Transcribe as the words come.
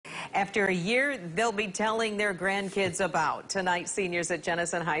After a year, they'll be telling their grandkids about. Tonight, seniors at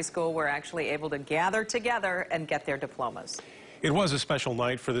Jenison High School were actually able to gather together and get their diplomas. It was a special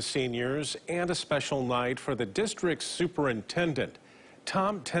night for the seniors and a special night for the district's superintendent,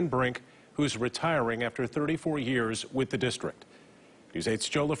 Tom Tenbrink, who's retiring after 34 years with the district. News 8's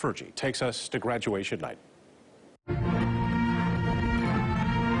Joe LaFurgey takes us to graduation night.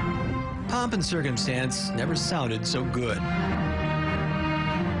 Pomp and circumstance never sounded so good.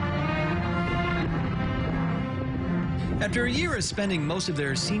 After a year of spending most of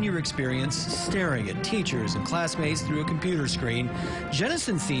their senior experience staring at teachers and classmates through a computer screen,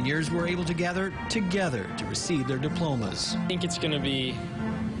 Jenison seniors were able to gather together to receive their diplomas. I think it's going to be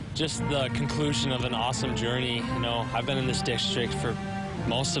just the conclusion of an awesome journey. You know, I've been in this district for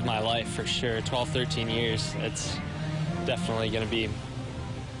most of my life, for sure, 12, 13 years. It's definitely going to be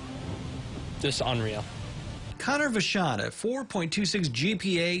just unreal. Connor Vachon, a 4.26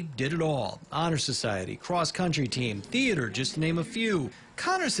 GPA, did it all. Honor Society, cross-country team, theater, just to name a few.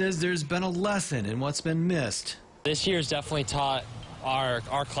 Connor says there's been a lesson in what's been missed. This year's definitely taught our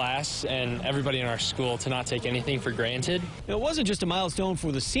class and everybody in our school to not take anything for granted. It wasn't just a milestone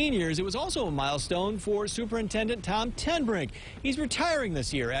for the seniors, it was also a milestone for Superintendent Tom Tenbrink. He's retiring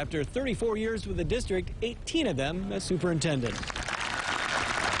this year after 34 years with the district, 18 of them as superintendent.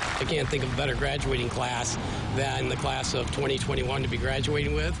 I can't think of a better graduating class than the class of 2021 to be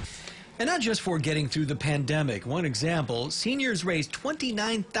graduating with. And not just for getting through the pandemic. One example, seniors raised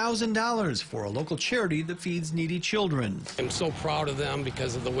 $29,000 for a local charity that feeds needy children. I'm so proud of them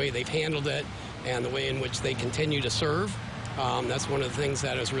because of the way they've handled it and the way in which they continue to serve. That's one of the things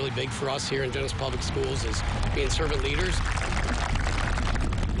that is really big for us here in Jenison Public Schools, is being servant leaders.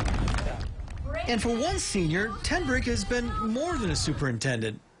 And for one senior, Tenbrink has been more than a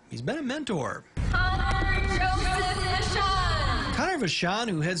superintendent. He's been a mentor. Connor Vachon,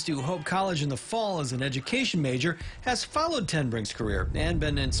 who heads to Hope College in the fall as an education major, has followed Tenbrink's career and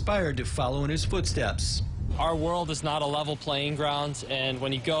been inspired to follow in his footsteps. Our world is not a level playing ground, and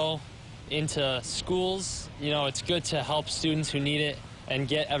when you go into schools, you know, it's good to help students who need it and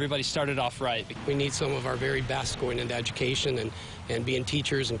get everybody started off right. We need some of our very best going into education and being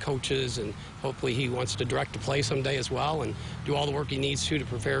teachers and coaches, and hopefully he wants to direct a play someday as well and do all the work he needs to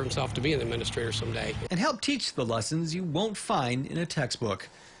prepare himself to be an administrator someday. And help teach the lessons you won't find in a textbook.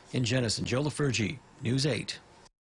 In Jenison, Joe LaFurgey, News 8.